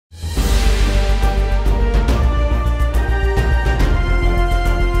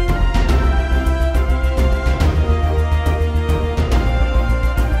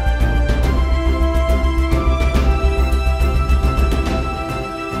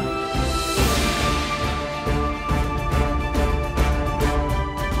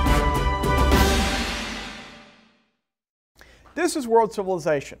This is World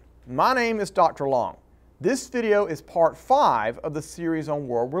Civilization. My name is Dr. Long. This video is part 5 of the series on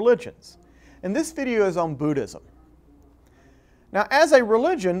world religions. And this video is on Buddhism. Now, as a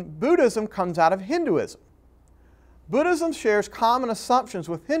religion, Buddhism comes out of Hinduism. Buddhism shares common assumptions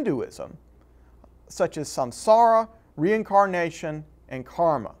with Hinduism, such as samsara, reincarnation, and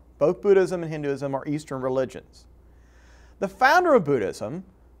karma. Both Buddhism and Hinduism are Eastern religions. The founder of Buddhism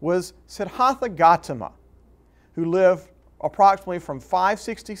was Siddhartha Gautama, who lived approximately from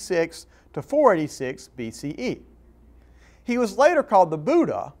 566 to 486 BCE. He was later called the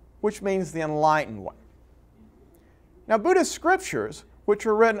Buddha, which means the enlightened one. Now, Buddhist scriptures, which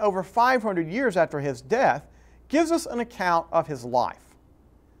were written over 500 years after his death, gives us an account of his life.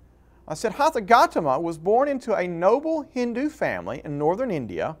 Siddhartha Gautama was born into a noble Hindu family in northern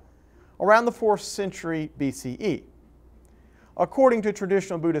India around the 4th century BCE. According to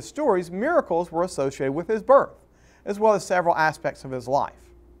traditional Buddhist stories, miracles were associated with his birth, as well as several aspects of his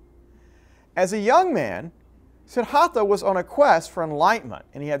life. As a young man, Siddhartha was on a quest for enlightenment,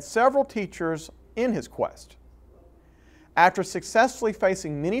 and he had several teachers in his quest. After successfully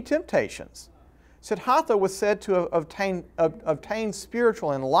facing many temptations, Siddhartha was said to have obtained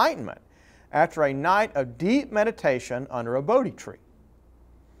spiritual enlightenment after a night of deep meditation under a Bodhi tree.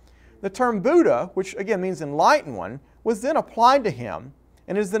 The term Buddha, which again means enlightened one, was then applied to him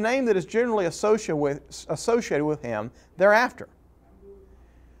and is the name that is generally associated with him thereafter.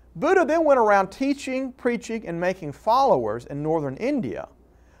 Buddha then went around teaching, preaching, and making followers in northern India,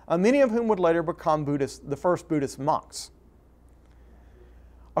 many of whom would later become the first Buddhist monks.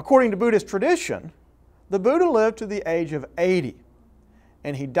 According to Buddhist tradition, the Buddha lived to the age of 80,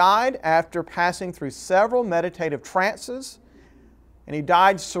 and he died after passing through several meditative trances, and he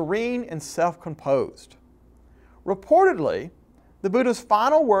died serene and self-composed. Reportedly, the Buddha's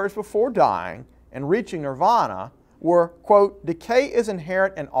final words before dying and reaching nirvana were, quote, "Decay is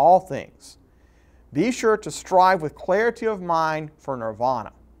inherent in all things. Be sure to strive with clarity of mind for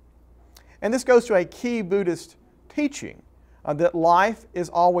nirvana." And this goes to a key Buddhist teaching, that life is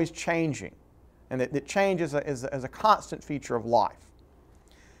always changing, and that change is a constant feature of life.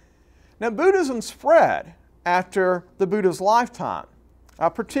 Now, Buddhism spread after the Buddha's lifetime,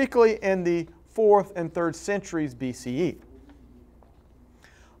 particularly in the 4th and 3rd centuries BCE.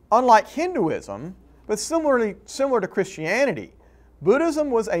 Unlike Hinduism, but similar to Christianity, Buddhism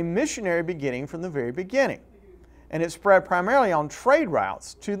was a missionary beginning from the very beginning, and it spread primarily on trade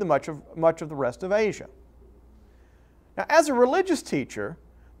routes to much of the rest of Asia. Now, as a religious teacher,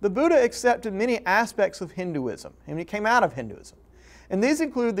 the Buddha accepted many aspects of Hinduism, and he came out of Hinduism. And these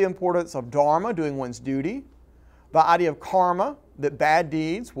include the importance of dharma, doing one's duty, the idea of karma, that bad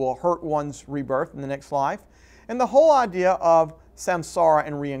deeds will hurt one's rebirth in the next life, and the whole idea of samsara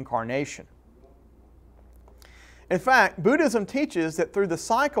and reincarnation. In fact, Buddhism teaches that through the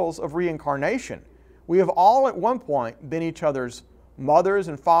cycles of reincarnation, we have all at one point been each other's mothers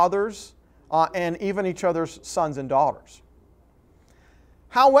and fathers, and even each other's sons and daughters.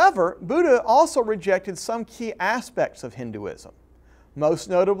 However, Buddha also rejected some key aspects of Hinduism, most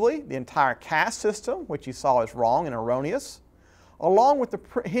notably the entire caste system, which he saw as wrong and erroneous, along with the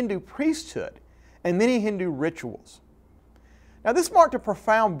Hindu priesthood and many Hindu rituals. Now, this marked a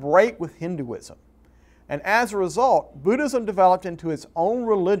profound break with Hinduism, and as a result, Buddhism developed into its own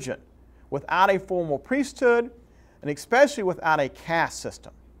religion without a formal priesthood and especially without a caste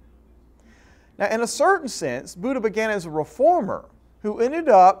system. Now, in a certain sense, Buddha began as a reformer who ended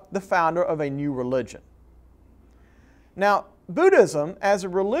up the founder of a new religion. Now, Buddhism as a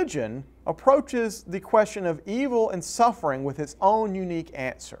religion approaches the question of evil and suffering with its own unique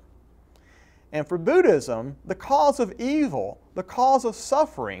answer. And for Buddhism, the cause of evil, the cause of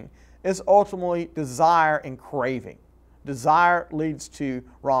suffering, is ultimately desire and craving. Desire leads to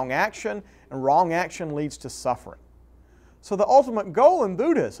wrong action, and wrong action leads to suffering. So the ultimate goal in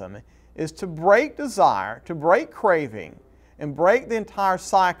Buddhism is to break desire, to break craving, and break the entire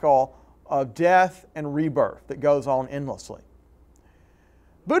cycle of death and rebirth that goes on endlessly.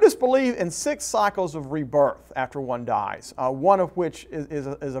 Buddhists believe in 6 cycles of rebirth after one dies, one of which is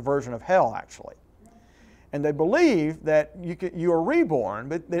a version of hell, actually. And they believe that you are reborn,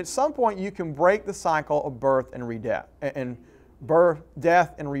 but that at some point you can break the cycle of birth and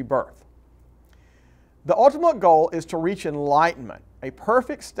death and rebirth. The ultimate goal is to reach enlightenment, a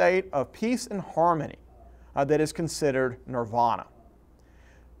perfect state of peace and harmony that is considered nirvana.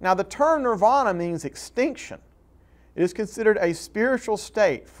 Now, the term nirvana means extinction. It is considered a spiritual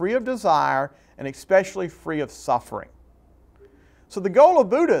state free of desire and especially free of suffering. So the goal of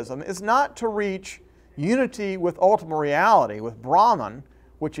Buddhism is not to reach unity with ultimate reality, with Brahman,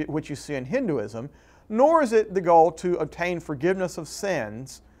 which you see in Hinduism, nor is it the goal to obtain forgiveness of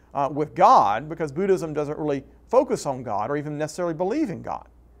sins with God, because Buddhism doesn't really focus on God or even necessarily believe in God.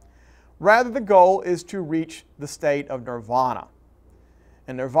 Rather, the goal is to reach the state of nirvana.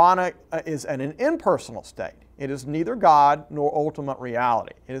 And nirvana is an impersonal state. It is neither God nor ultimate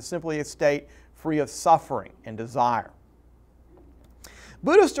reality. It is simply a state free of suffering and desire.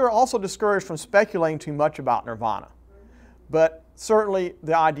 Buddhists are also discouraged from speculating too much about nirvana, but certainly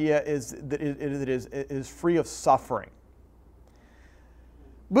the idea is that it is free of suffering.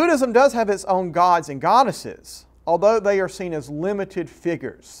 Buddhism does have its own gods and goddesses, although they are seen as limited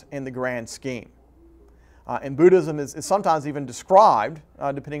figures in the grand scheme. And Buddhism is sometimes even described,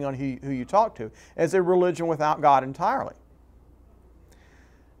 depending on who you talk to, as a religion without God entirely.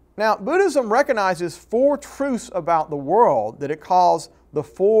 Now, Buddhism recognizes 4 truths about the world that it calls the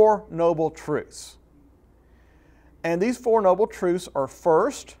 4 Noble Truths. And these 4 Noble Truths are,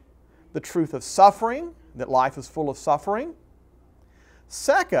 first, the truth of suffering, that life is full of suffering.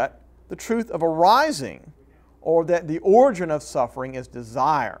 Second, the truth of arising, or that the origin of suffering is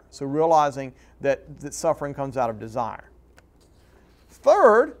desire. So realizing that suffering comes out of desire.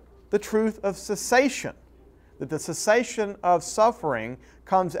 Third, the truth of cessation, that the cessation of suffering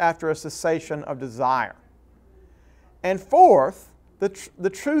comes after a cessation of desire. And fourth, the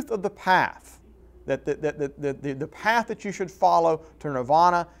truth of the path, that the path that you should follow to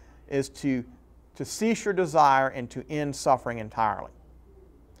nirvana is to cease your desire and to end suffering entirely.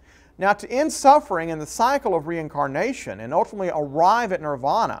 Now, to end suffering and the cycle of reincarnation and ultimately arrive at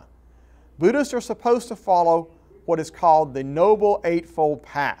nirvana, Buddhists are supposed to follow what is called the Noble Eightfold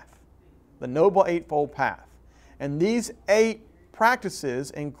Path. The Noble Eightfold Path. And these 8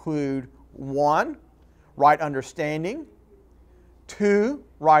 practices include 1, right understanding, 2,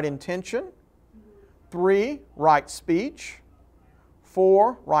 right intention, 3, right speech,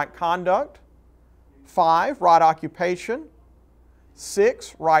 4, right conduct, 5, right occupation,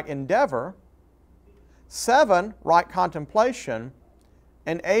 6, right endeavor, 7, right contemplation,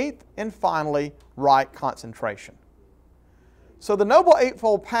 and 8th and finally, right concentration. So the Noble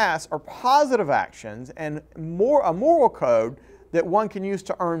Eightfold Paths are positive actions and a moral code that one can use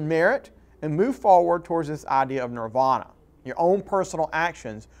to earn merit and move forward towards this idea of nirvana. Your own personal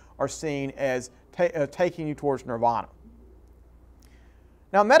actions are seen as taking you towards nirvana.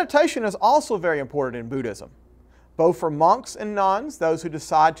 Now, meditation is also very important in Buddhism, both for monks and nuns, those who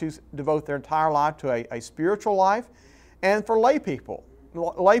decide to devote their entire life to a spiritual life, and for lay people,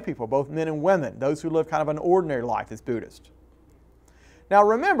 both men and women, those who live kind of an ordinary life as Buddhists. Now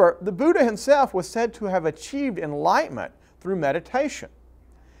remember, the Buddha himself was said to have achieved enlightenment through meditation.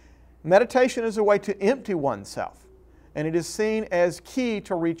 Meditation is a way to empty oneself, and it is seen as key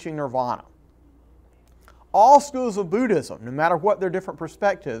to reaching nirvana. All schools of Buddhism, no matter what their different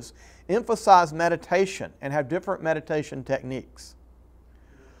perspectives, emphasize meditation and have different meditation techniques.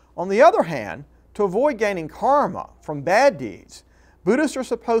 On the other hand, to avoid gaining karma from bad deeds, Buddhists are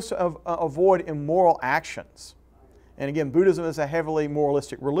supposed to avoid immoral actions. And again, Buddhism is a heavily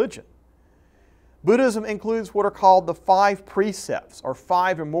moralistic religion. Buddhism includes what are called the 5 precepts, or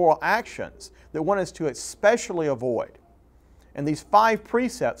 5 immoral actions that one is to especially avoid. And these 5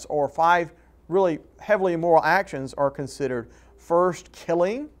 precepts, or 5 really heavily immoral actions, are considered: first,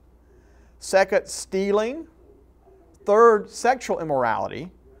 killing; second, stealing; third, sexual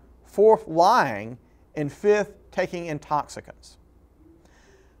immorality; fourth, lying; and fifth, taking intoxicants.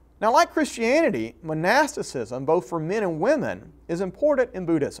 Now, like Christianity, monasticism, both for men and women, is important in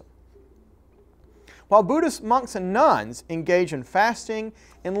Buddhism. While Buddhist monks and nuns engage in fasting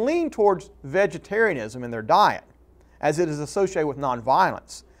and lean towards vegetarianism in their diet, as it is associated with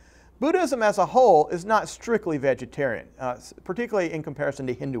nonviolence, Buddhism as a whole is not strictly vegetarian, particularly in comparison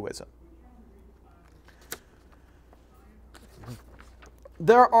to Hinduism.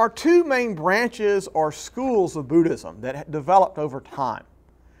 There are 2 main branches or schools of Buddhism that developed over time,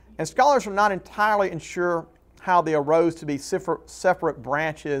 and scholars are not entirely sure how they arose to be separate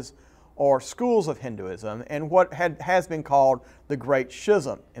branches or schools of Hinduism and what has been called the Great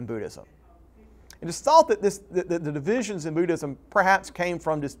Schism in Buddhism. It is thought that the divisions in Buddhism perhaps came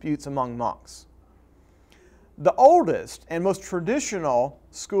from disputes among monks. The oldest and most traditional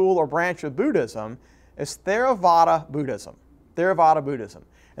school or branch of Buddhism is Theravada Buddhism. Theravada Buddhism.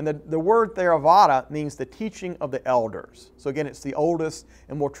 And the word Theravada means the teaching of the elders. So again, it's the oldest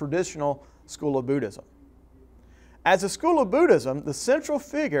and more traditional school of Buddhism. As a school of Buddhism, the central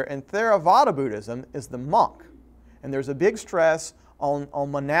figure in Theravada Buddhism is the monk. And there's a big stress on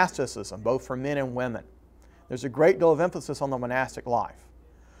monasticism, both for men and women. There's a great deal of emphasis on the monastic life.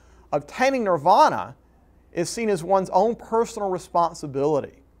 Obtaining nirvana is seen as one's own personal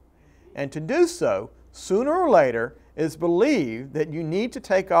responsibility. And to do so, sooner or later it is believed that you need to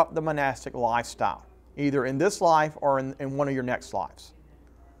take up the monastic lifestyle, either in this life or in one of your next lives.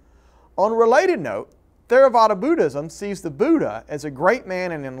 On a related note, Theravada Buddhism sees the Buddha as a great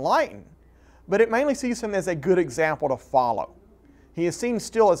man and enlightened, but it mainly sees him as a good example to follow. He is seen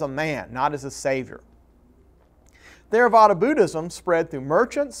still as a man, not as a savior. Theravada Buddhism spread through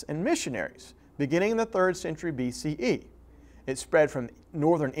merchants and missionaries beginning in the 3rd century BCE. It spread from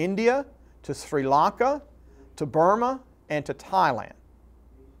northern India to Sri Lanka, to Burma, and to Thailand.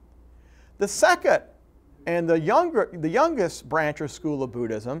 The second and the youngest branch or school of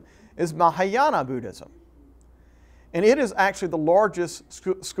Buddhism is Mahayana Buddhism. And it is actually the largest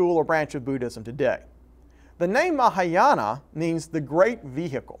school or branch of Buddhism today. The name Mahayana means the great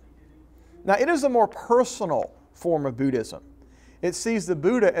vehicle. Now, it is a more personal form of Buddhism. It sees the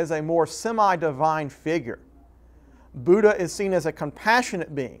Buddha as a more semi-divine figure. Buddha is seen as a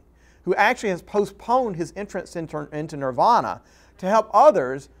compassionate being who actually has postponed his entrance into nirvana to help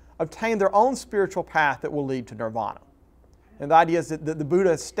others obtain their own spiritual path that will lead to nirvana. And the idea is that the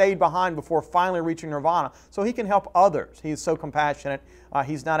Buddha stayed behind before finally reaching nirvana so he can help others. He is so compassionate,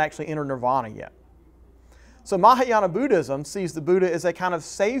 he's not actually entered nirvana yet. So Mahayana Buddhism sees the Buddha as a kind of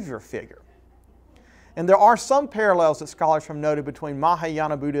savior figure. And there are some parallels that scholars have noted between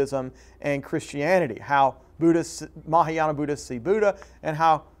Mahayana Buddhism and Christianity, how Mahayana Buddhists see Buddha and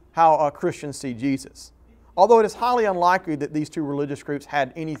how Christians see Jesus. Although it is highly unlikely that these two religious groups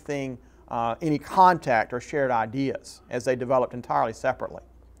had any contact or shared ideas, as they developed entirely separately.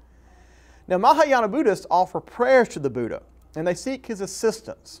 Now, Mahayana Buddhists offer prayers to the Buddha, and they seek his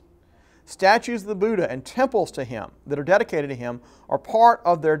assistance. Statues of the Buddha and temples to him that are dedicated to him are part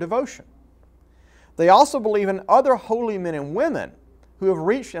of their devotion. They also believe in other holy men and women who have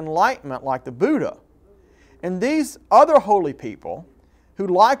reached enlightenment like the Buddha. And these other holy people, who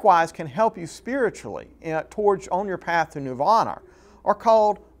likewise can help you spiritually on your path to nirvana, are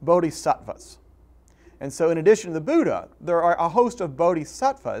called bodhisattvas. And so in addition to the Buddha, there are a host of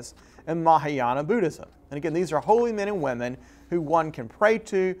bodhisattvas in Mahayana Buddhism. And again, these are holy men and women who one can pray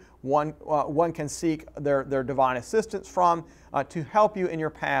to, one can seek their divine assistance from to help you in your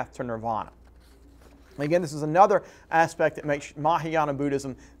path to nirvana. Again, this is another aspect that makes Mahayana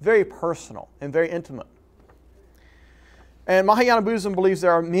Buddhism very personal and very intimate. And Mahayana Buddhism believes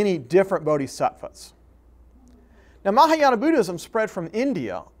there are many different bodhisattvas. Now, Mahayana Buddhism spread from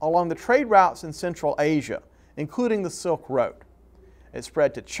India along the trade routes in Central Asia, including the Silk Road. It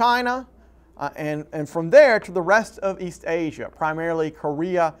spread to China, and from there to the rest of East Asia, primarily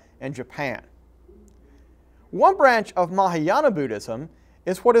Korea and Japan. One branch of Mahayana Buddhism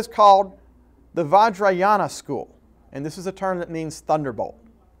is what is called the Vajrayana school, and this is a term that means thunderbolt.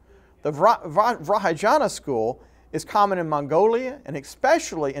 The Vajrayana school is common in Mongolia and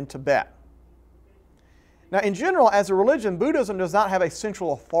especially in Tibet. Now, in general, as a religion, Buddhism does not have a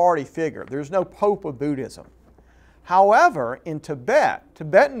central authority figure. There's no Pope of Buddhism. However, in Tibet,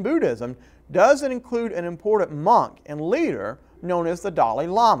 Tibetan Buddhism does include an important monk and leader known as the Dalai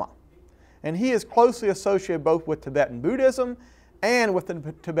Lama. And he is closely associated both with Tibetan Buddhism and with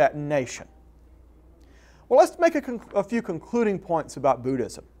the Tibetan nation. Well, let's make a few concluding points about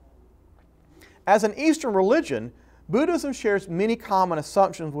Buddhism. As an Eastern religion, Buddhism shares many common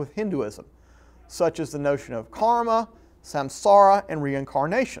assumptions with Hinduism, such as the notion of karma, samsara, and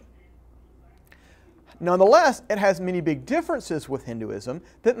reincarnation. Nonetheless, it has many big differences with Hinduism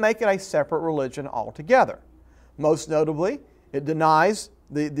that make it a separate religion altogether. Most notably, it denies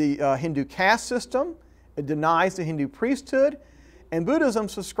the Hindu caste system, it denies the Hindu priesthood, and Buddhism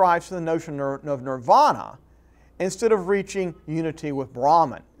subscribes to the notion of nirvana instead of reaching unity with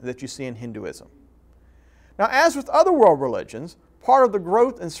Brahman that you see in Hinduism. Now, as with other world religions, part of the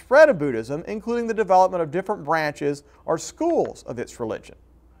growth and spread of Buddhism, including the development of different branches or schools of its religion,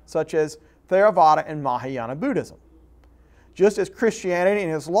 such as Theravada and Mahayana Buddhism. Just as Christianity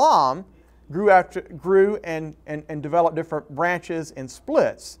and Islam grew and developed different branches and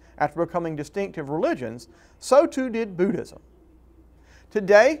splits after becoming distinctive religions, so too did Buddhism.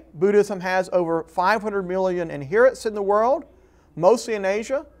 Today, Buddhism has over 500 million adherents in the world, mostly in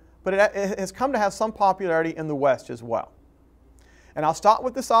Asia, but it has come to have some popularity in the West as well. And I'll stop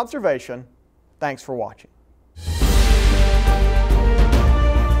with this observation. Thanks for watching.